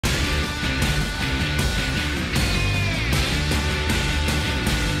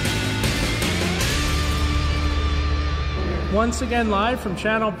Once again live from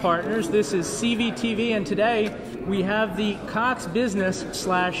Channel Partners, this is CVTV, and today we have the Cox Business /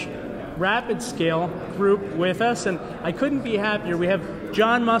 RapidScale group with us, and I couldn't be happier. We have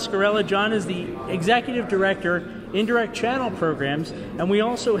John Muscarella. John is the Executive Director, Indirect Channel Programs, and we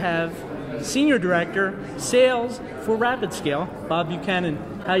also have Senior Director, Sales for RapidScale, Bob Buchanan.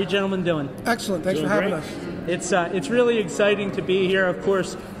 How you gentlemen doing? Excellent. Thanks for having us. It's really exciting to be here. Of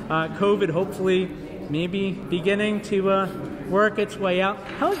course, COVID hopefully maybe beginning to work its way out.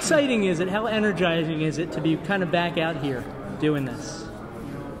 How exciting is it? How energizing is it to be kind of back out here doing this?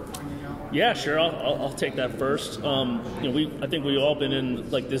 Yeah, sure. I'll take that first. I think we've all been in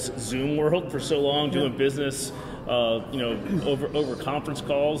like this Zoom world for so long, doing business, over conference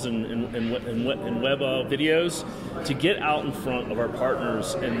calls and web videos. To get out in front of our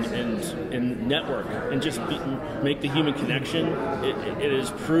partners and network and just make the human connection, it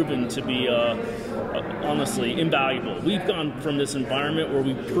has proven to be honestly invaluable. We've gone from this environment where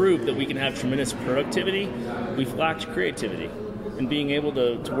we proved that we can have tremendous productivity. We've lacked creativity. And being able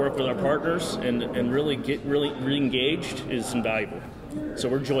to work with our partners and really get re-engaged is invaluable. So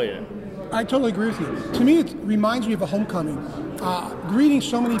we're enjoying it. I totally agree with you. To me, it reminds me of a homecoming. Greeting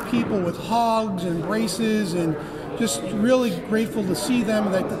so many people with hugs and embraces, and just really grateful to see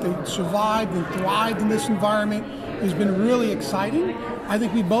them, that they survived and thrived in this environment has been really exciting. I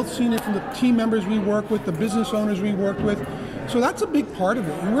think we've both seen it from the team members we work with, the business owners we work with. So that's a big part of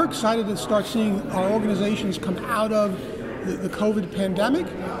it. And we're excited to start seeing our organizations come out of the COVID pandemic,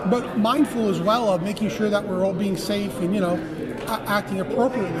 but mindful as well of making sure that we're all being safe and, acting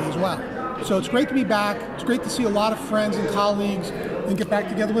appropriately as well. So it's great to be back. It's great to see a lot of friends and colleagues and get back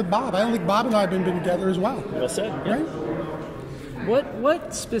together with Bob. I don't think Bob and I have been together as well. Well said. Right?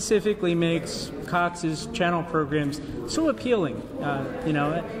 What specifically makes Cox's channel programs so appealing?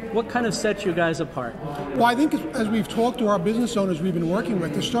 What kind of sets you guys apart? Well, I think as we've talked to our business owners we've been working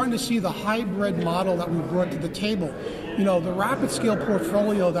with, they're starting to see the hybrid model that we've brought to the table. The RapidScale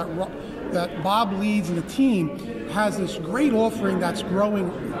portfolio that Bob leads and the team has this great offering that's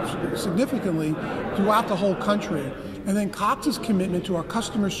growing significantly throughout the whole country. And then Cox's commitment to our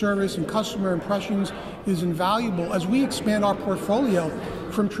customer service and customer impressions is invaluable as we expand our portfolio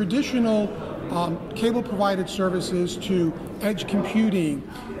from traditional cable-provided services to edge computing,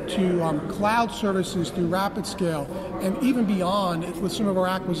 to cloud services through RapidScale, and even beyond with some of our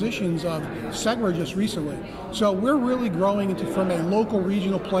acquisitions of Segra just recently. So we're really growing from a local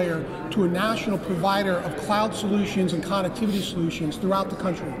regional player to a national provider of cloud solutions and connectivity solutions throughout the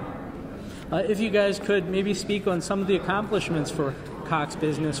country. If you guys could maybe speak on some of the accomplishments for Cox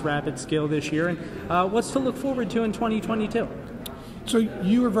Business RapidScale this year, and what's to look forward to in 2022? So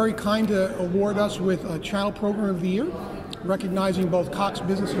you were very kind to award us with a Channel Program of the Year, recognizing both Cox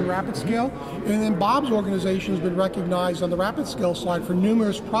Business and RapidScale. And then Bob's organization has been recognized on the RapidScale side for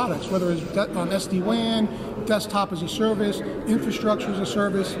numerous products, whether it's on SD-WAN, desktop as a service, infrastructure as a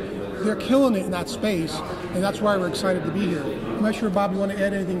service. They're killing it in that space, and that's why we're excited to be here. I'm not sure, Bob, you want to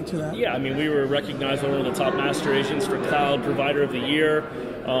add anything to that? Yeah, we were recognized as one of the top master agents for Cloud Provider of the Year.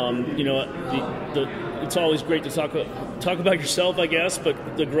 It's always great to talk about yourself, I guess,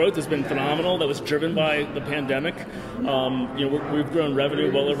 but the growth has been phenomenal. That was driven by the pandemic. We've grown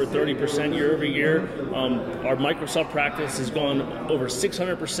revenue well over 30% year over year. Our Microsoft practice has gone over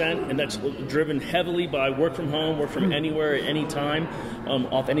 600%, and that's driven heavily by work from home, work from anywhere at any time,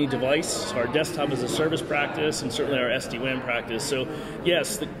 off any device. Our desktop as a service practice, and certainly our SD-WAN practice. So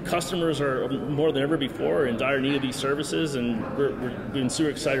yes, the customers are more than ever before in dire need of these services, and we've been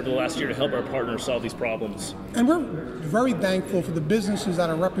super excited for the last year to help our partners solve these problems. And we're very thankful for the businesses that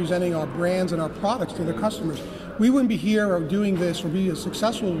are representing our brands and our products to their customers. We wouldn't be here or doing this or be as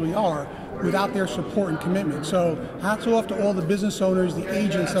successful as we are without their support and commitment. So hats off to all the business owners, the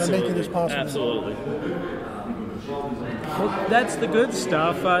agents that are making this possible. Absolutely. Well, that's the good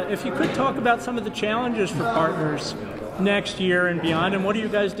stuff. If you could talk about some of the challenges for partners next year and beyond, and what are you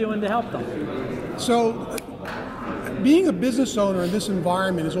guys doing to help them? So being a business owner in this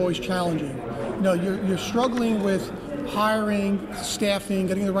environment is always challenging. You're struggling with hiring, staffing,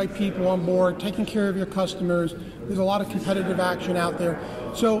 getting the right people on board, taking care of your customers. There's a lot of competitive action out there.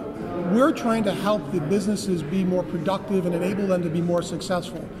 So we're trying to help the businesses be more productive and enable them to be more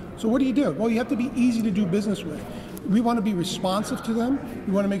successful. So what do? Well, you have to be easy to do business with. We want to be responsive to them.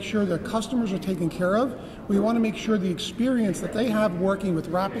 We want to make sure their customers are taken care of. We want to make sure the experience that they have working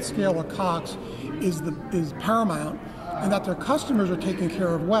with RapidScale or Cox is paramount, and that their customers are taken care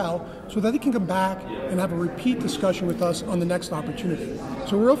of well, so that they can come back and have a repeat discussion with us on the next opportunity.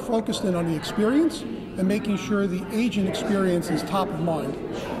 So we're real focused in on the experience and making sure the agent experience is top of mind.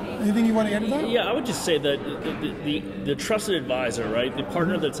 Anything you want to add to that? Yeah, I would just say that the trusted advisor, right, the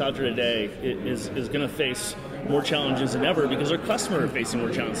partner that's out there today is going to face more challenges than ever because our customers are facing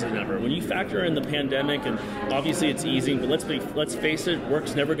more challenges than ever. When you factor in the pandemic, and obviously it's easing, but let's face it,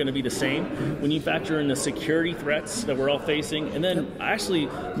 work's never going to be the same. When you factor in the security threats that we're all facing, and then actually,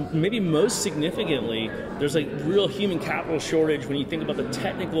 maybe most significantly, there's a real human capital shortage when you think about the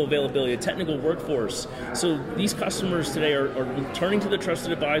technical availability, the technical workforce. So these customers today are turning to the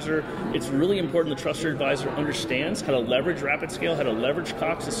trusted advisor. It's really important the trusted advisor understands how to leverage RapidScale, how to leverage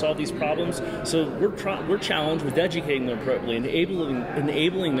Cox to solve these problems. So we're challenged with educating them appropriately,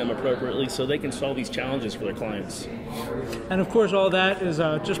 enabling them appropriately so they can solve these challenges for their clients. And of course, all that is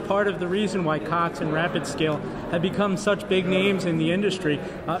just part of the reason why Cox and RapidScale have become such big names in the industry.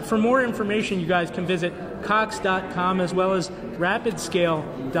 For more information, you guys can visit Cox.com as well as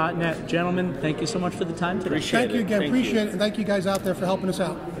RapidScale.net. Gentlemen, thank you so much for the time today. Thank you again. Appreciate it. And thank you guys out there for helping us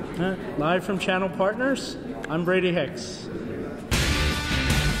out. Live from Channel Partners, I'm Brady Hicks.